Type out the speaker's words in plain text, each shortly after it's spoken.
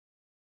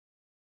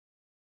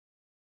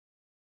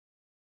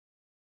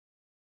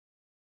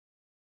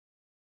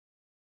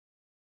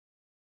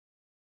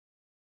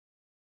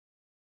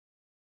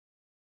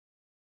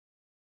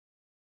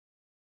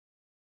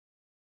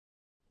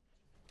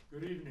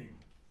Good evening,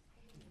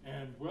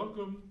 and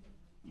welcome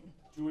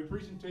to a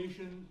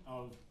presentation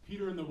of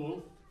Peter and the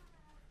Wolf,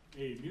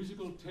 a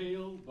musical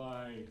tale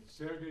by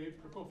Sergei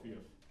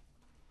Prokofiev.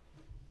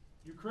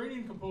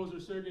 Ukrainian composer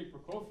Sergei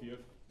Prokofiev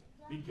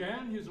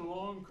began his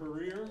long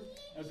career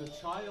as a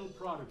child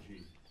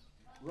prodigy,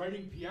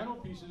 writing piano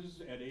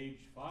pieces at age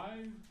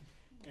 5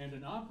 and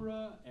an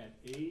opera at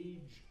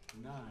age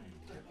 9.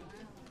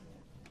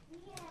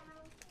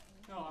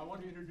 Now, I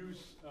want to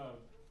introduce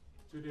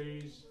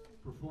today's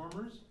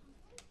performers.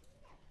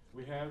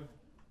 We have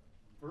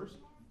first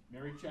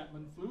Mary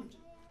Chapman, flute.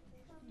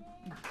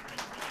 I'll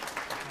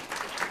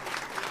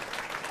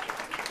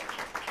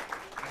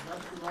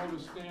ask you all to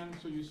stand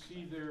so you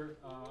see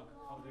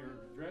how they're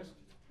dressed.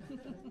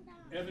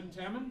 Evan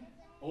Tammen,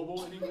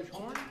 oboe and English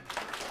horn.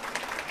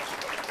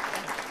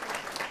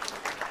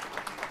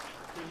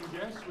 Can you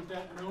guess with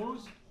that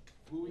nose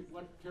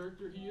what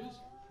character he is?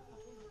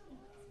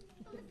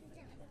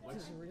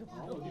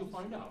 Oh, you'll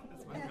find out.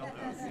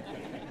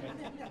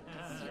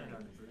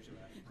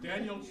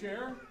 Daniel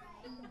Chair,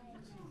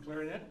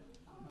 clarinet.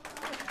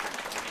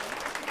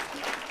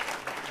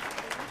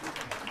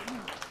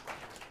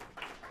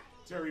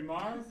 Terry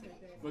Maher,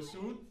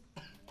 bassoon.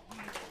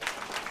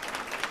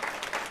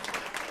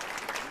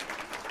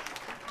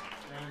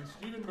 And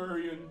Stephen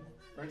Burian,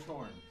 French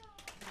horn.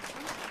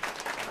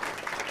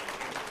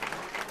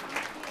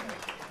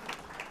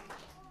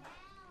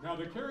 Now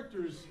the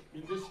characters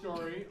in this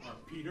story are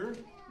Peter,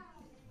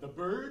 the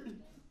bird,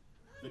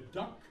 the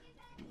duck,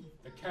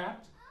 the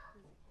cat,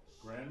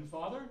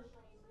 grandfather,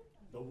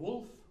 the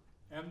wolf,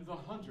 and the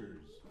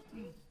hunters.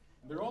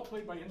 They're all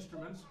played by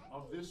instruments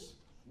of this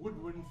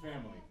woodwind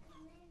family.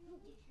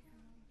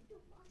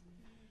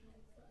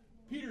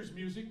 Peter's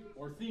music,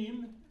 or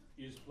theme,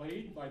 is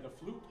played by the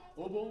flute,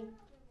 oboe,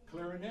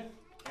 clarinet,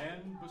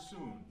 and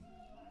bassoon.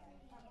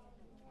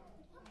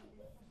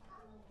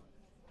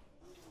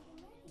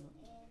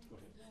 Go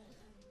ahead.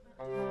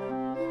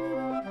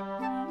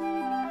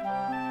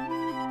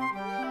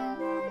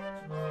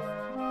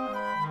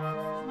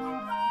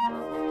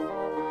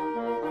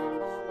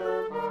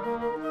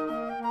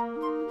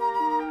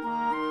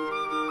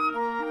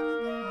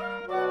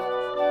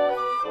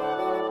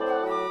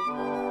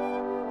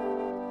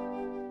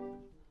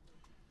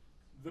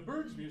 The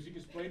bird's music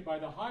is played by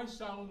the high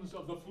sounds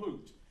of the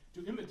flute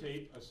to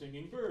imitate a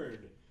singing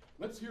bird.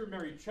 Let's hear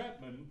Mary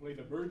Chapman play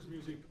the bird's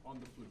music on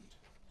the flute.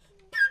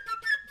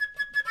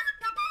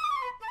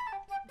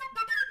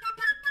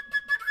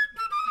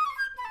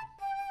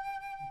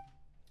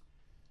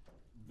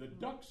 The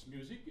duck's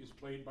music is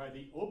played by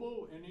the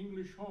oboe and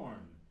English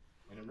horn,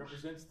 and it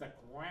represents the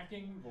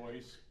quacking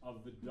voice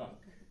of the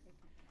duck.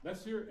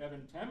 Let's hear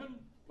Evan Tammen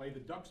play the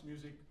duck's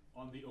music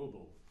on the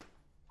oboe.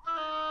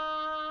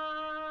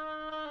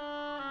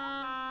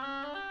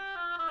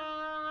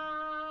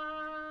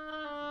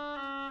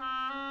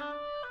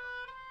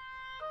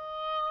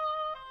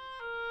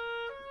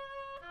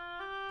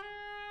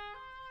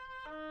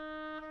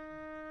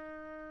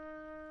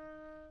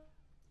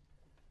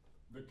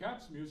 The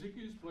cat's music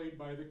is played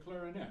by the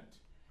clarinet,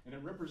 and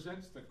it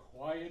represents the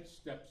quiet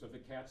steps of the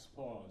cat's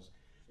paws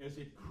as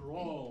it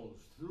crawls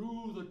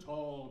through the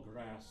tall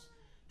grass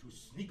to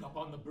sneak up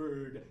on the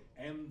bird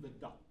and the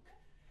duck.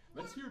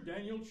 Let's hear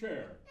Daniel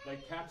Chair play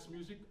cat's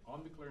music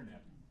on the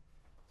clarinet.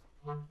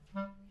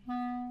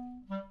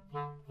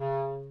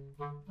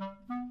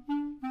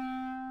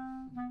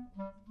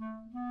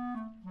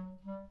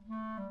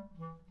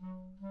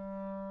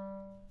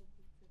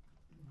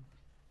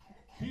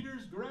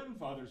 Peter's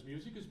grandfather's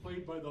music is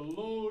played by the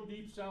low,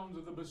 deep sounds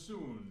of the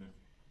bassoon.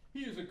 He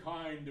is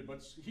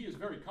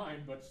very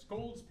kind, but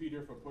scolds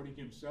Peter for putting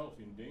himself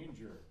in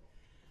danger.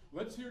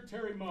 Let's hear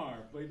Terry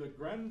Maher play the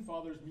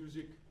grandfather's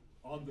music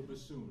on the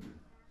bassoon.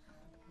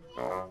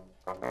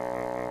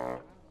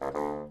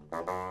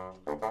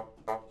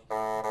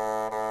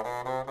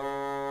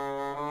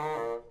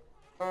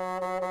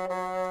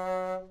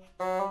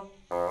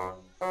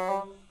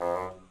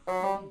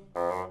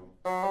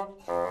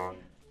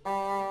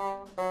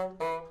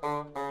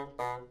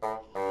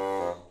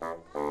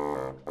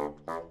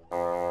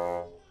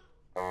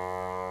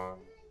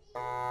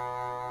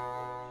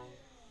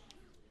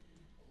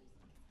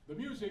 The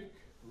music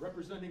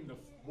representing the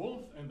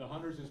wolf and the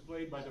hunters is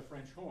played by the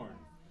French horn.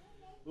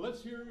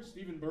 Let's hear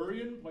Stephen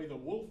Burian play the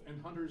wolf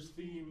and hunters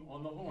theme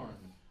on the horn,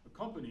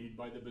 accompanied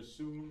by the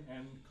bassoon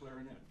and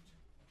clarinet.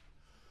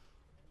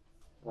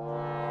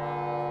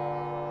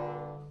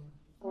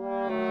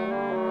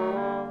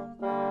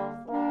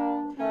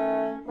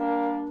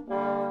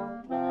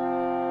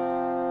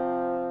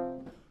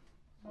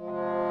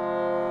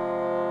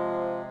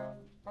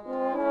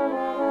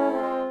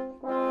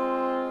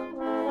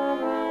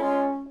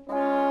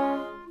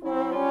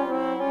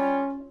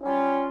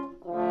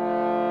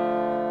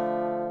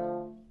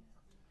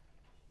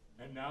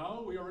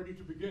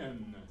 To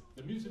begin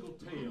the musical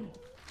tale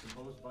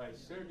composed by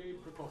Sergei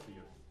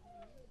Prokofiev.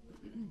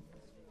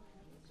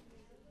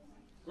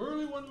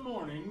 Early one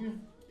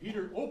morning,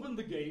 Peter opened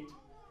the gate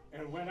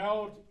and went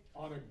out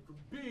on a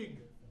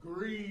big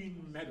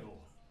green meadow.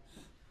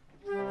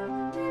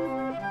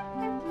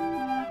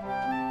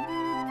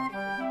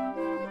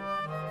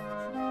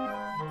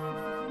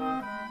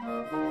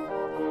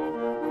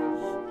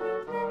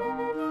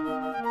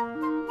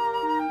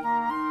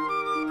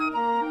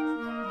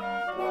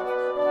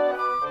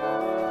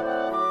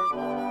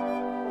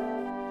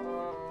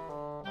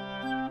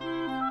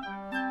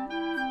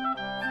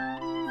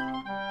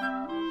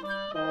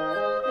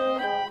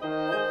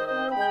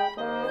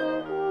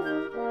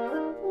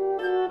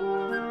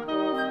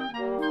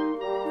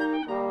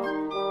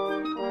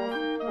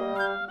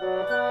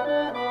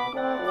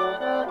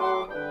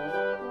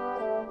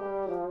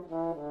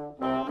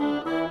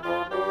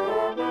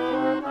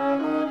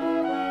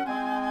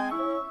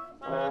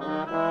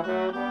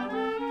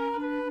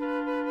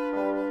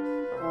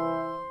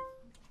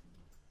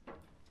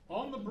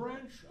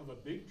 a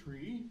big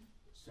tree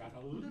sat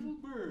a little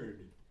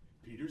bird,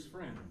 Peter's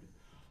friend.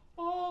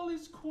 All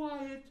is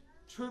quiet,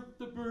 chirped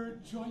the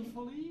bird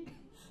joyfully.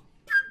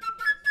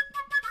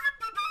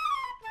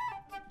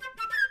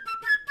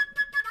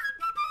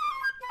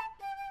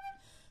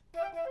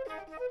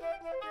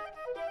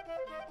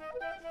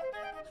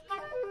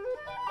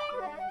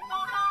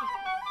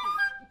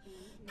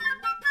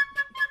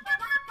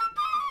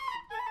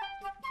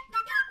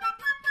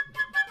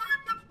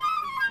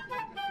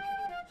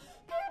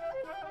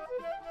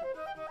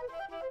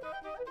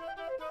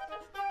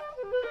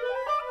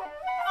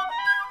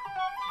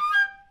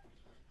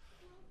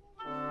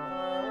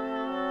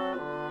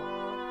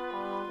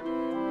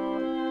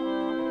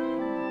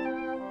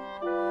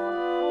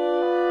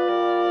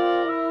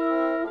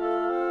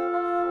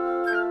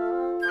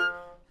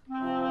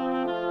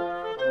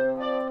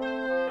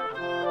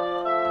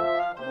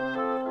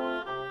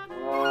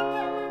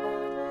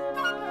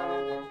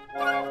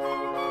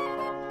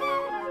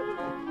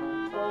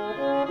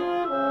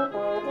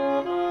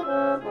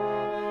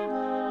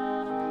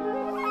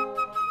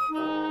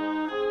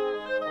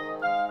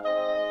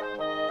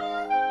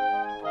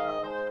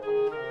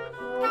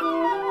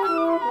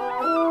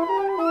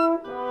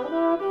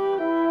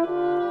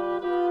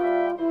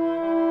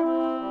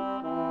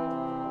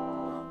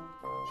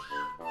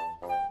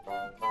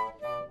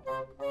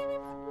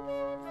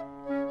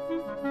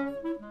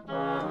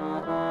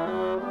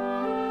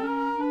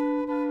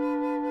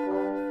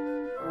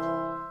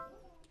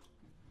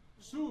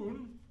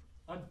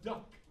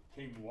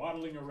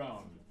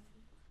 Around.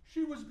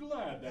 She was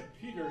glad that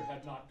Peter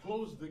had not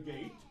closed the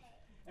gate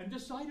and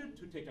decided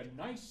to take a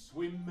nice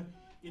swim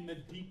in the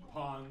deep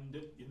pond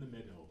in the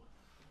meadow.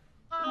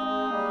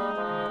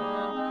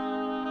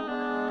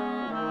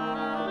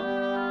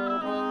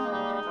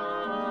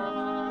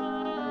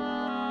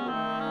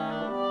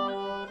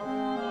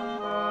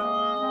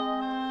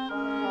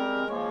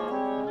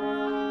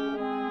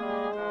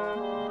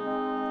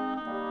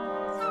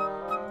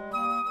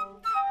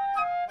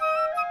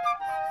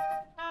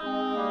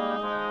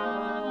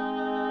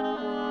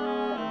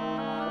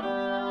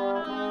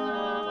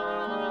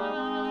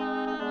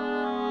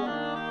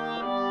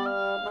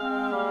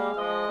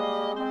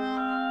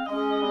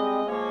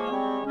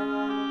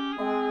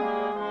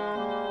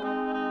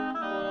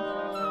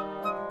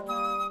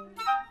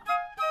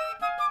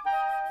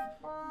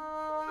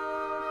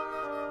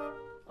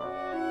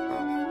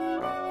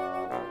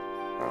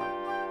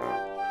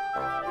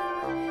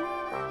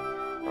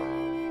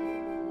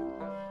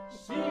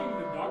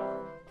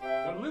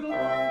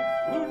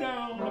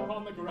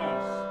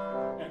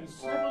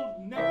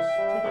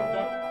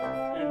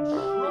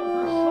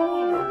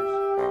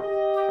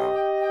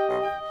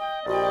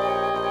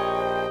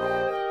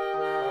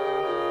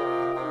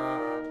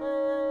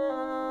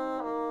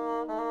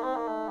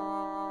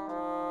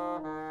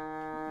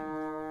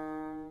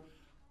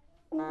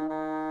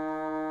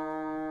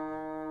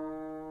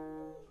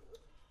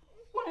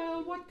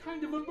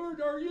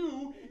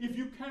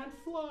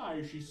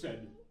 She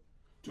said.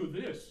 To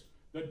this,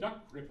 the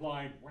duck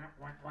replied, "Quack,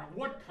 quack, quack.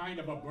 What kind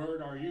of a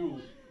bird are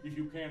you if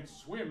you can't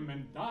swim?"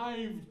 and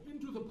dived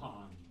into the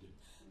pond.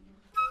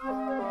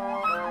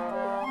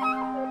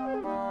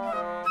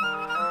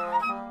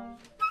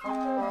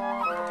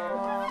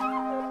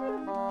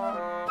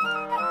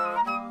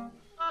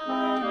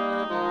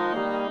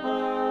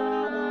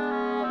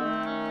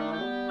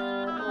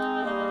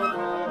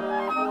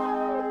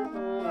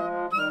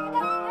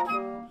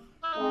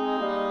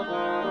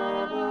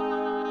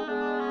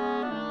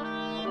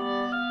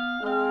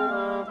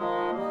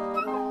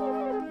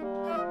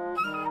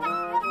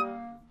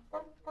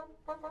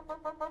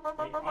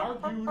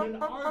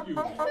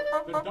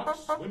 The duck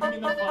swimming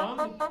in the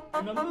pond,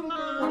 and the little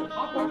bird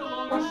hopping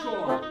along the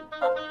shore.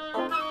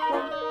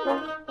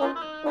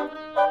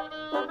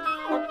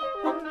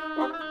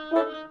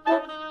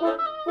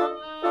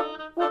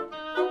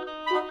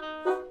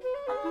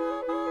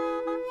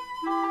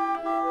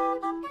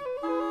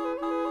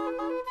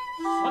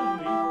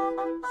 Suddenly,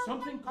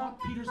 something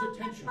caught Peter's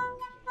attention.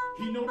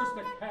 He noticed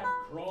a cat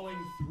crawling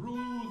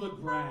through the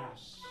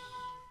grass.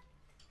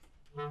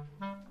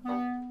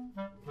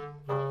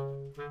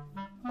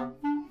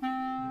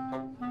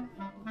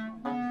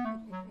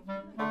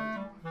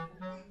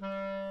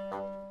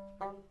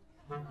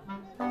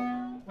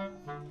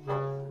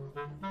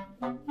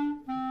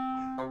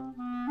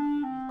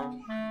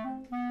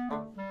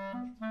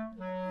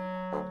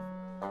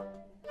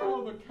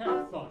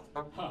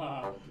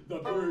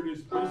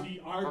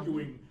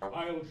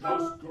 I'll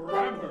just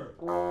grab her.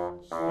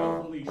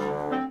 Stealthily she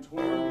crept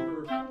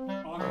toward her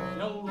on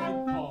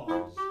velvet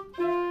paws.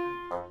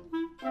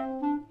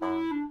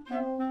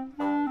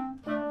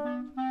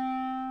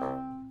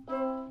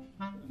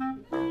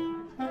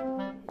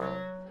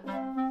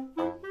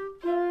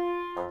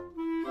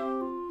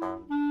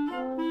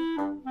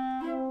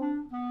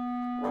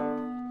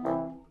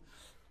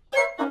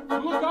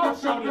 Look out,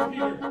 shouted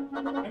Peter,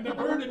 and the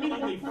bird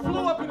immediately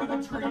flew up into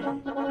the tree.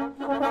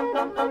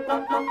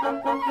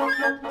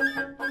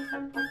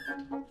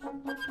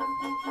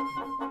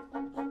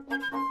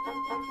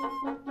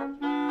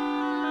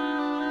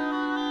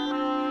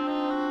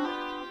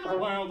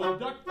 the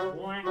duck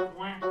quacked,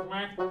 quacked,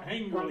 quacked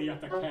angrily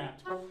at the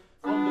cat from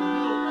the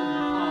middle of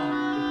the pond.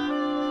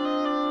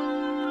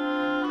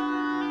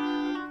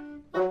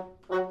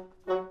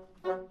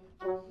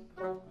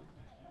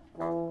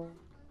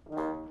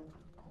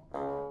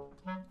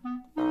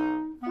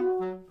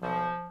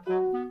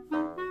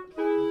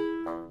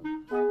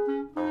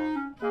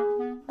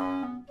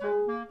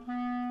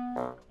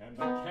 And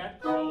the cat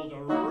crawled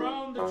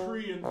around the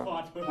tree and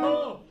thought,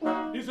 oh,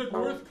 is it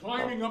worth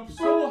climbing up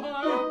so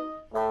high?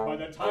 By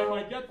the time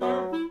I get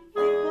there, the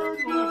bird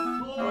will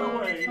have flown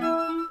away.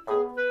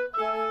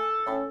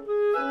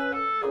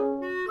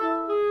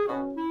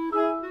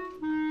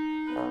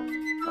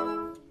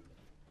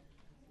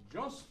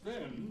 Just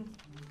then,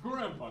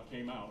 Grandpa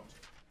came out.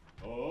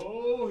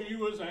 Oh, he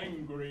was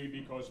angry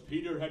because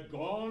Peter had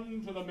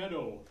gone to the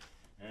meadow,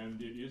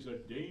 and it is a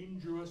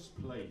dangerous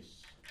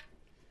place.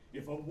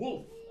 If a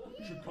wolf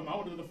should come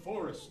out of the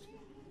forest,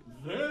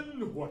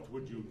 then what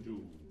would you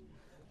do?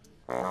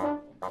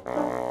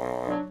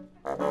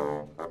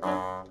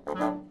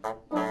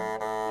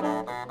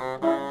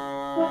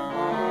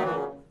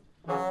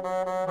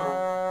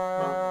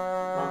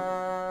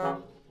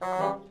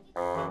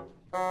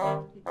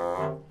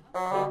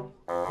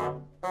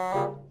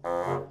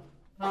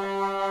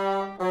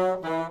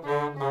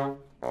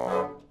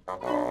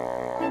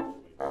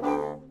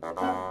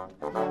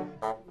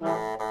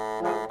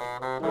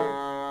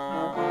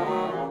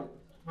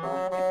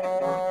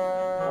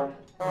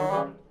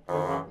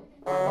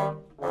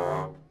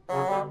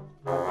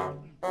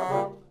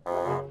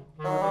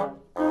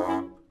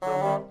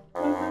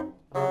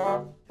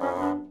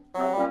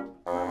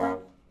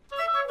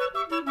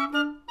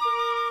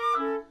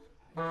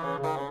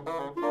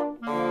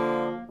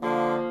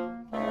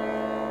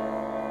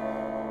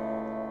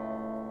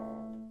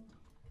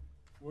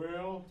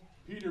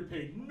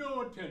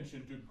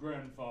 Attention to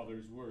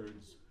grandfather's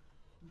words.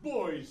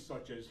 Boys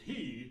such as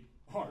he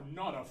are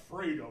not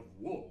afraid of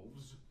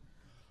wolves.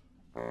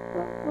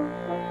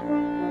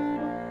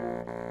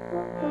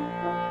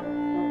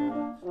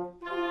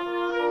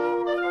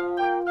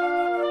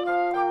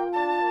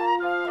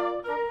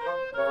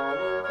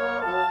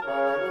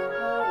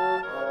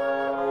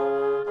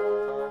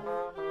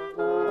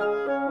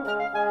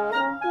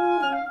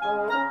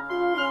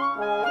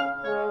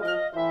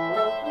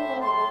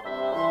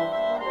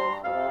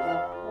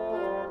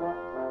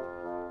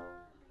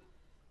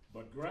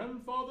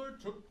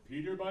 Took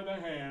Peter by the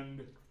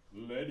hand,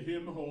 led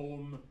him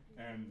home,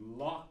 and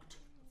locked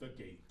the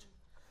gate.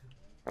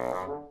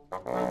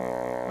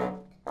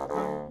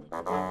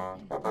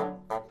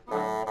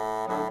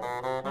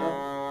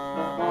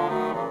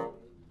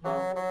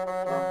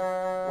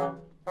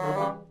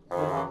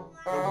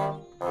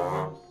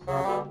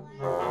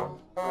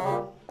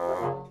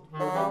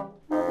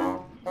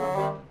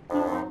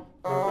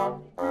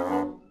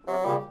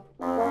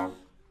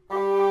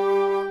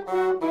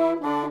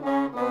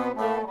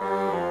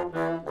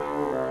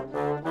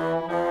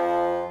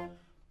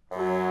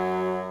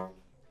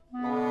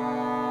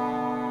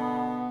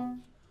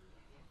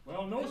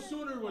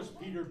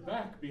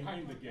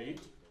 Behind the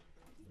gate,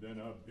 then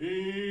a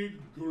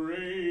big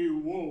gray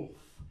wolf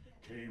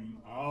came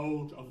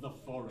out of the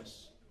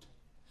forest.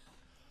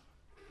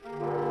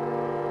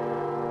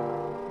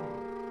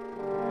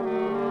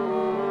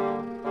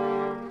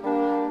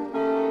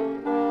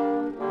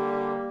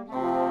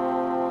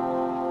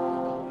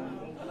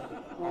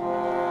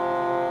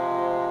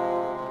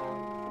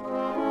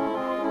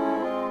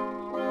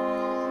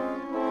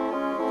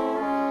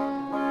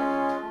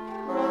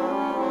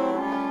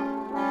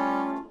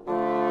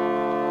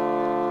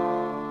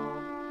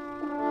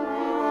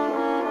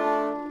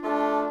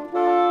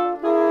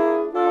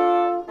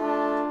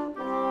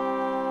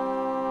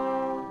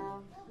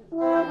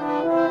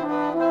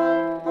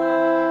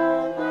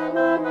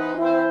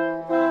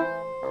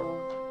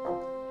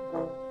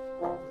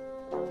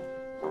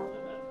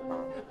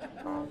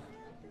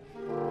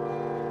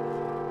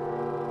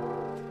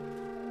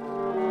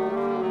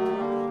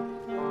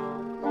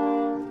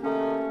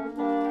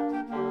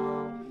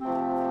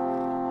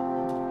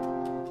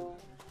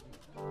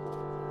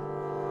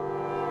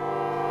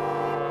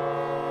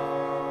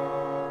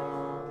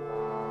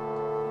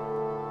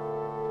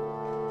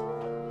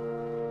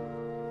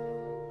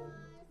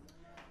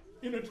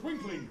 In a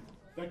twinkling,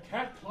 the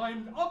cat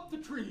climbed up the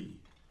tree.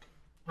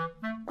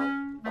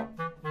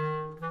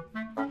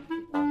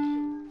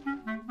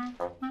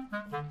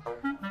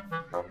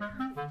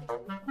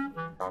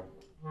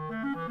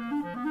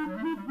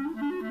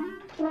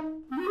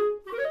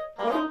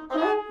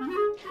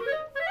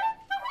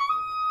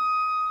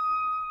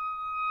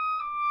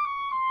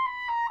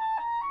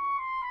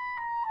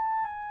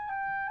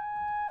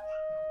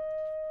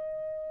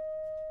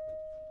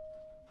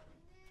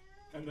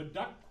 And the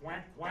duck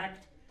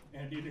quacked,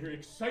 and in her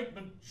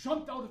excitement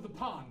jumped out of the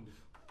pond.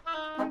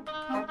 But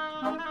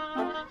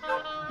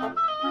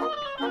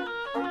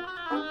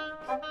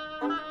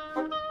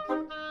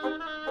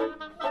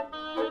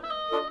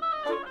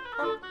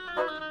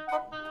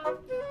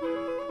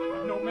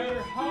no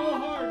matter how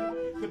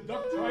hard the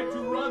duck tried to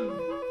run,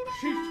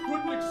 she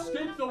couldn't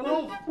escape the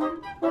wolf.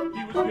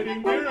 He was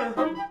getting nearer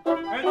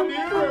and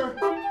nearer,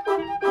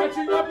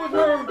 catching up with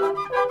her.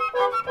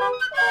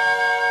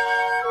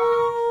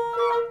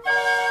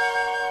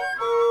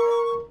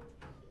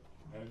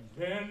 And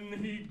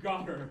then he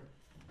got her,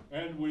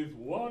 and with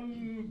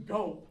one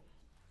gulp,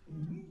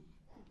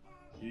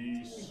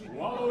 he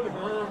swallowed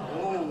her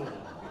whole.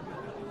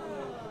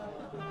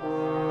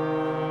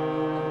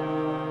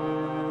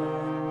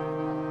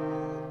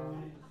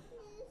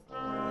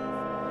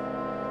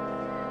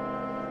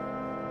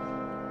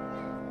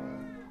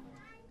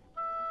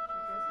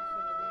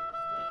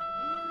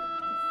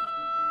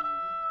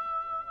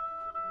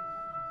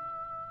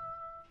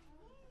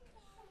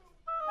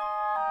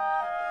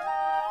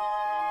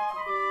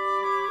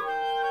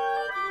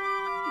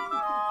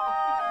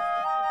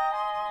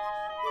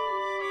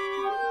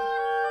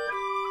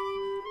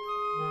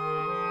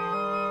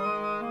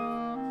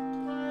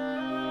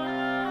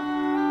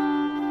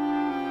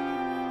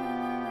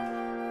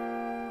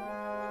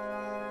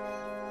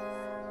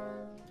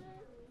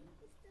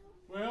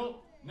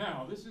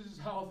 This is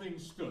how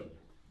things stood.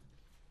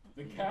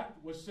 The cat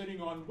was sitting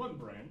on one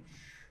branch.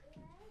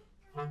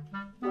 And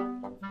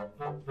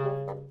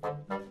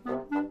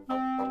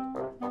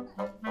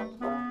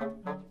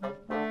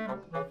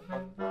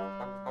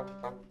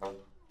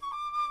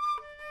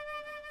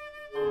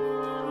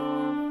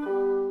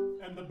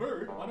the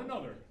bird on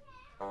another.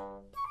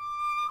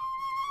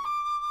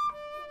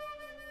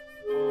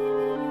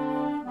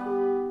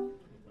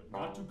 But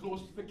not too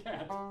close to the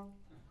cat.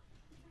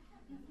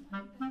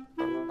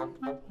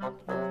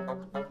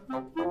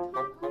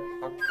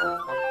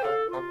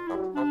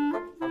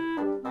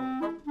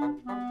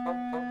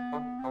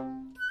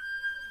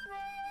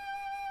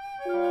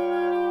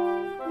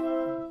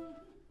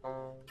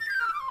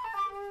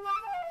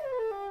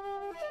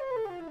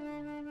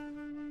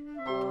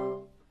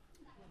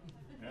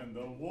 And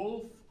the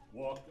wolf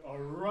walked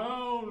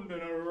around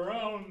and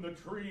around the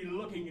tree,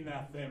 looking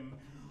at them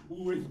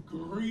with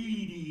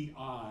greedy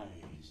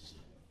eyes.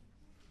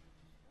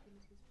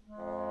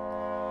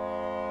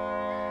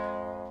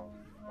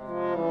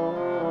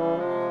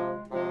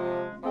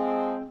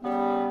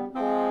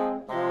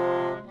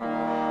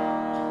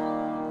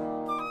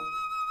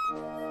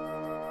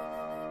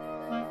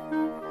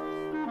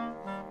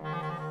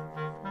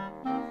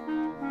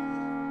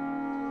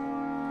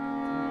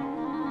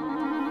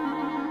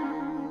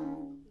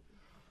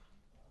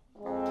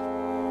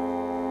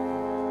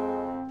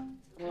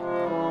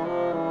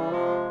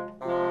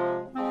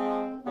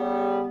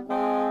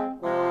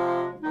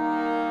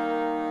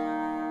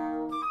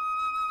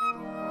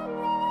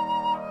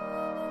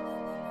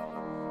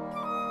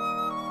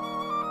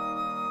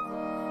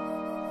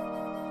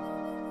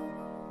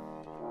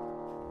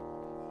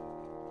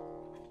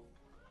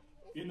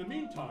 In the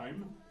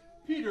meantime,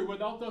 Peter,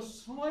 without the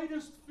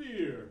slightest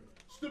fear,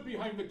 stood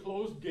behind the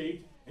closed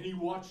gate, and he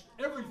watched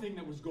everything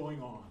that was going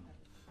on.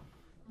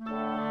 He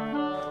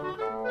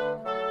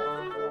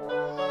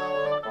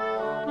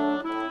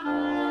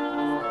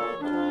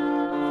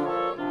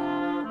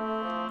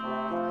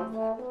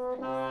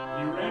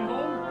ran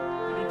home,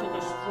 and he took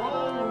a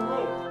strong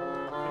rope,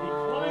 and he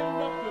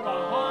climbed up to the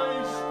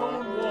high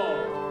stone wall.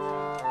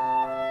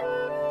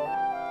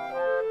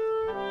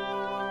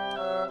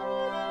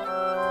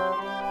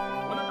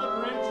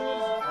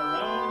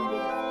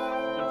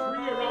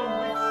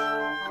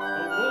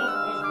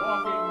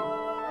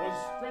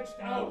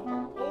 Out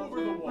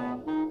over the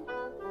wall.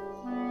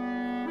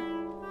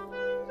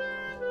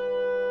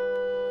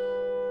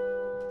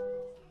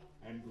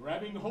 And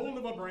grabbing hold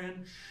of a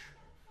branch,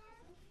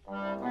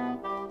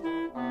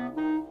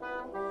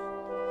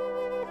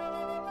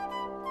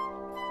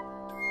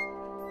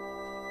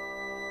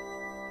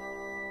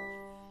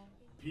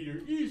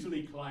 Peter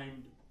easily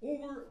climbed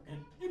over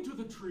and into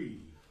the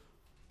tree.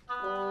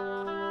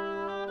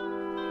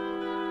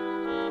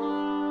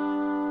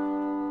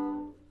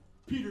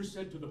 Peter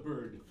said to the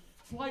bird,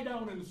 "Fly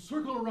down and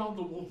circle around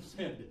the wolf's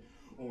head.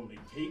 Only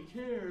take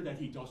care that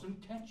he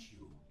doesn't catch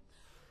you."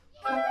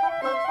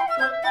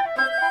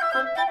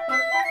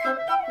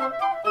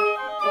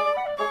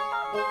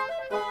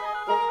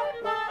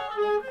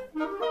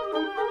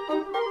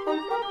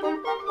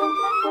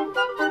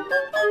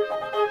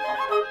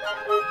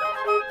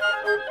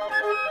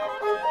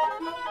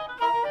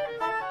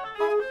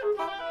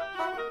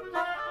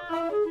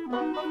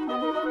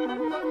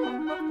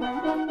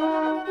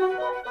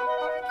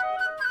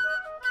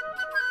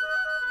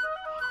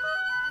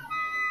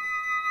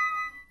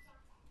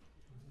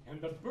 And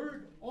the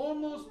bird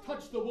almost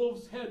touched the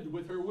wolf's head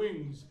with her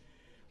wings,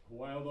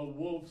 while the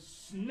wolf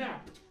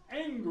snapped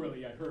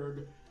angrily at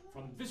her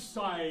from this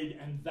side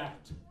and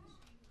that.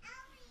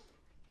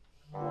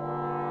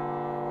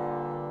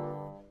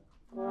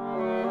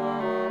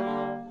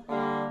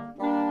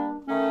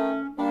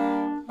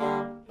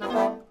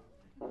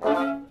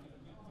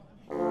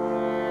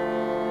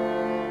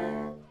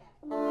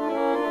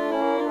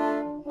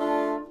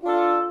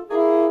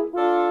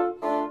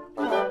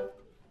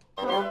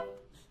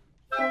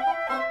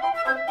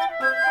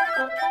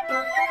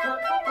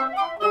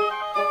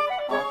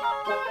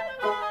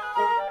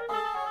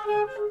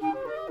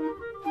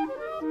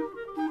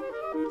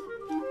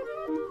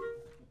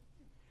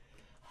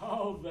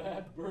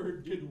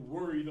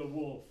 worry the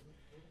wolf.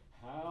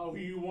 How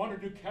he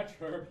wanted to catch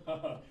her,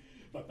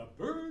 but the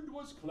bird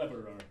was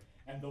cleverer,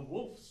 and the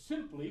wolf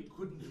simply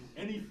couldn't do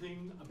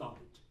anything about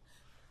it.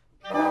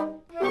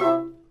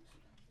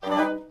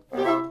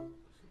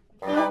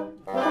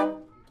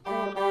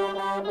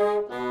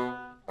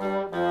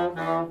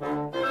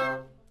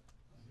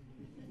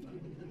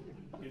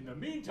 In the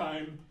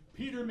meantime,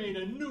 Peter made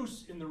a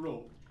noose in the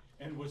rope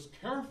and was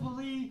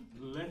carefully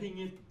letting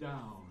it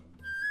down.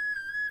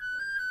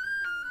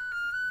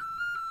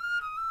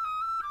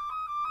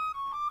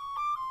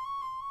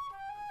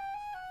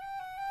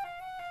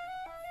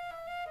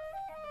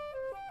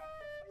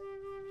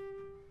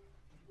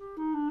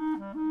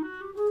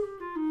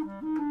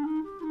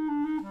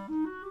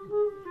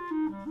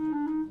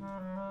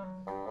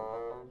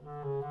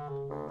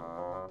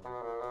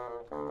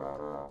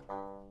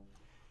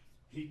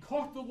 He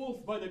caught the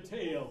wolf by the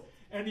tail,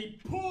 and he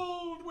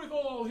pulled with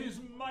all his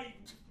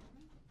might.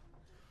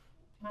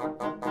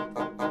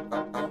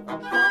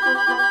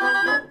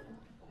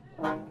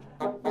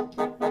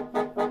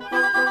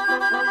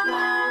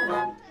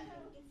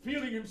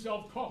 Feeling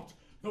himself caught,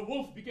 the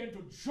wolf began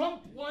to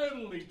jump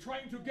wildly,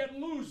 trying to get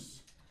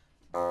loose.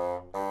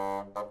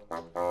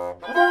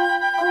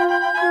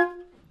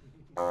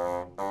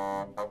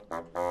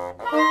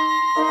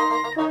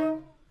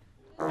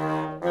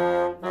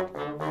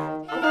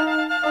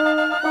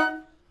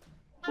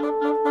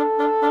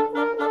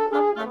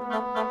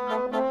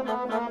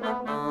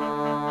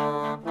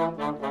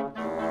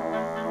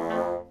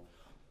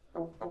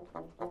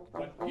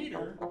 But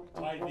Peter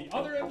tied the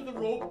other end of the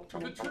rope to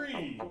the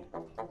tree.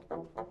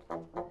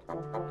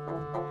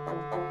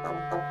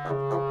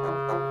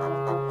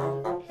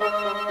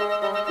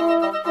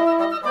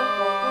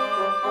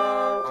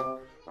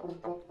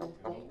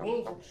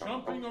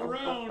 Jumping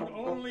around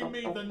only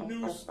made the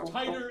noose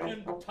tighter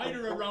and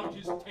tighter around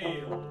his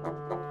tail.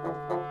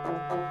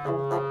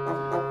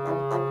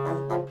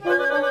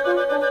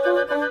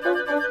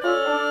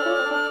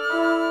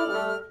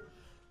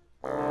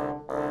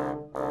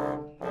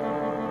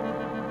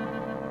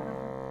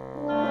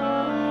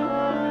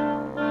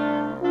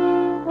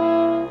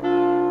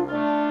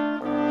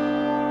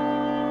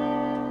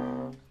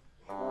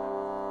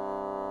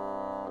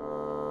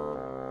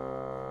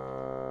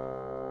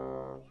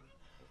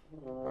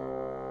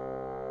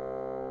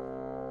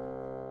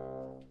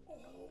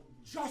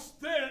 Just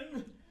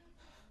then,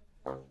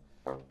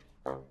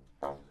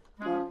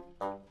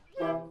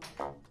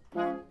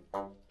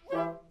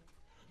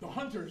 the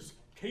hunters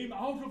came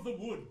out of the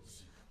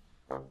woods.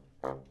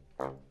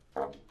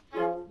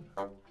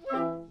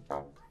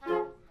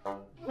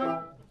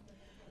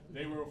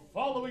 They were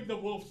following the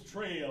wolf's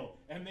trail,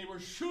 and they were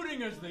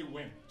shooting as they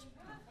went.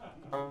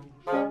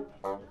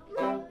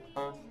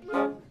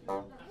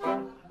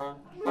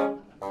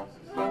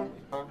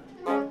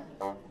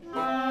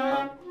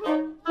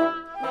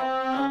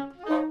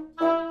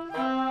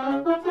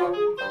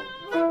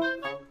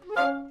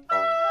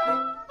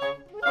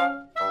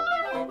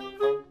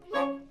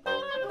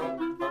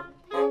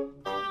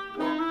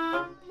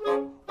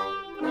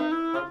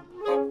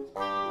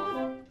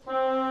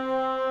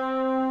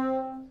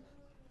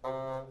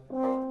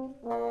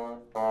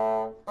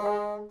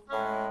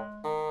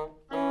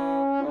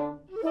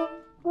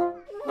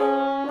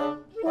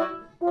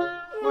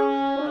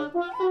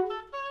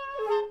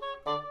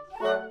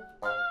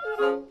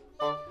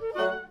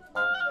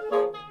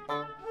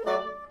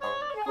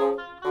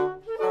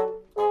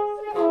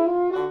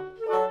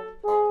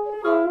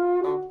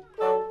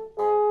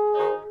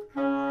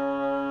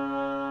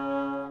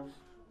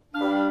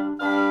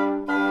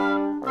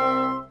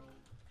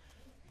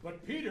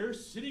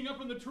 Sitting up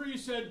in the tree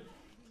said,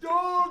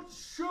 "Don't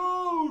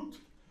shoot!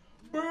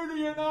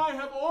 Bertie and I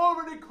have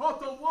already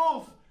caught the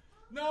wolf.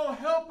 Now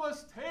help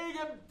us take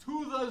him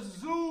to the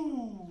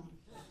zoo."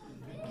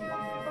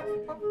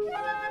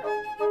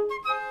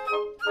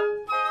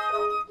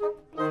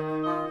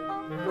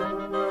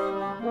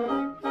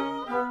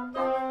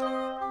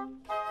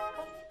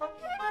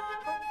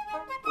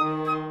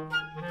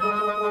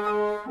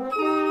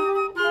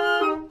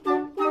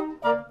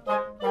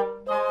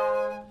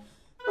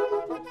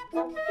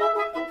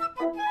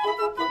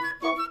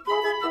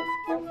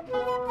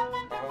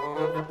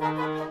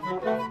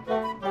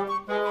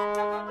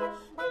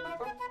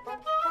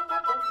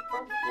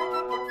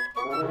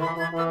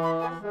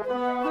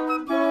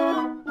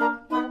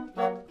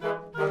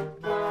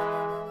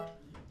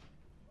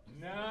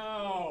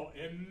 Now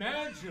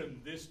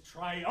imagine this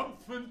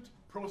triumphant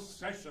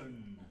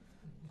procession.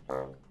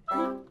 With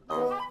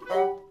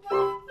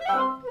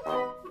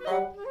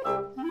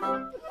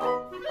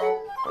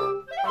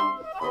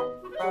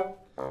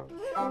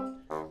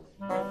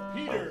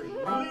Peter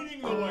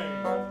leading the way.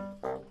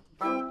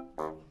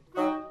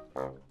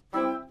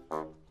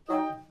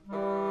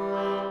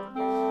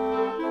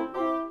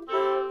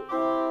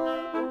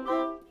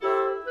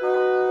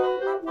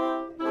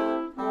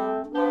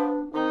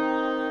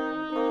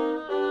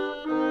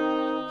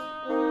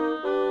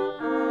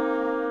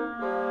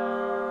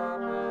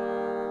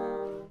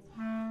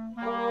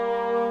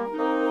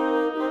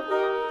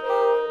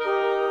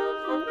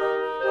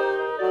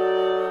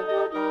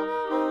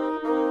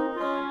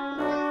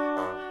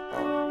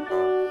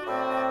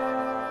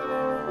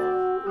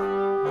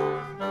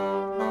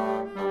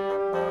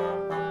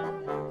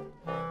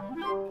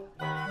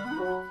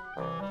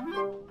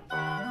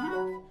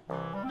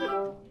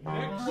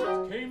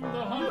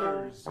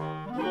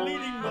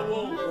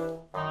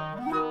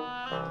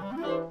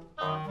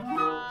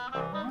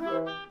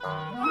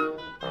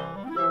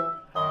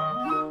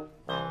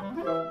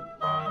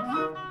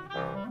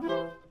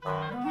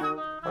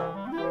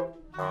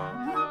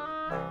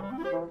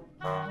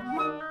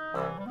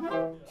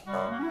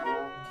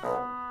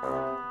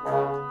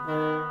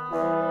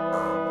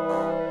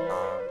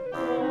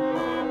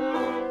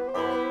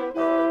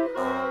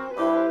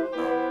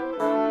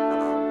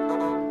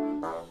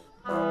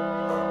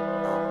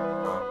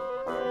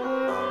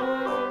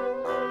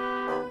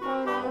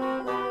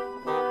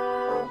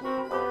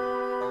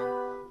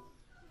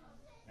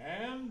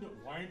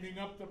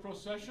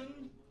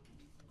 procession,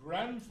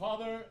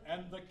 Grandfather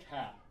and the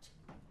Cat.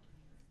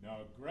 Now,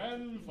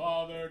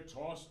 Grandfather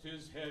tossed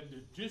his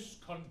head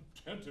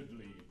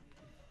discontentedly.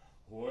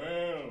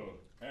 Well,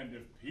 and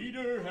if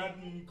Peter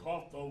hadn't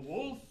caught the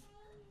wolf,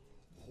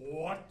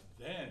 what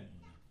then?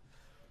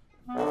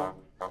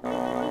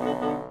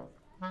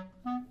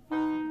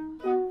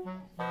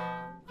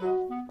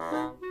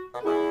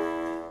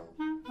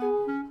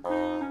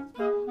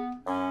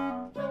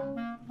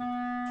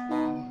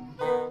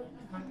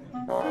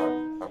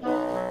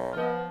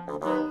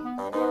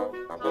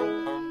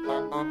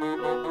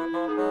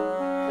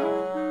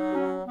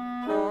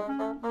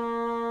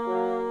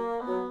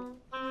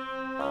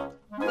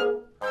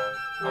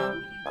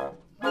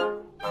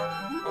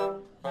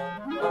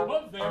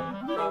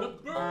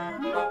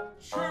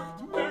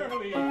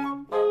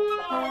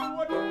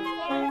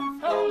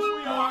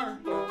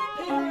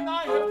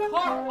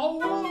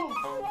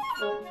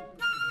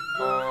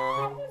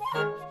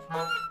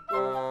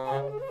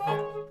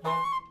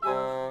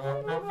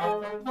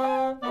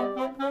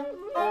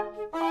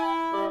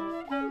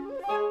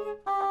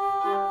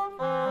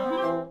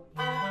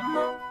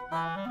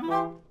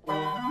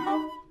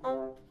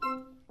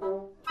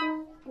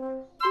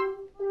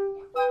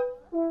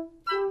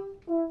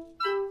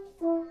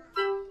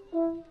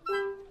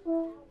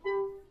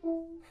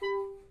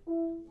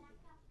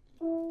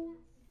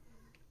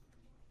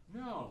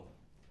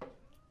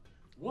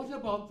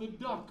 The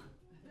duck.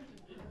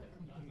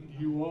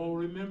 You all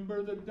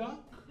remember the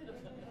duck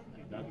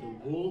that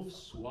the wolf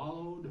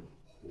swallowed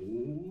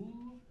whole?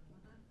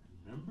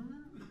 Remember?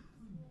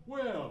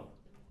 Well,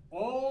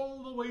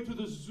 all the way to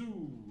the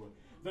zoo,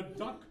 the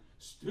duck,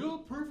 still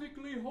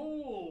perfectly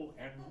whole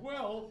and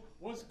well,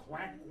 was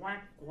quack,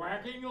 quack,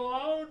 quacking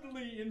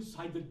loudly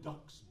inside the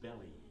duck's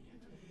belly.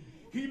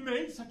 He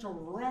made such a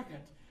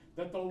racket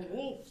that the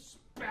wolf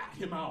spat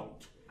him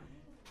out,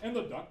 and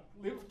the duck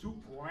lived to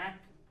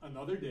quack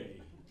another day.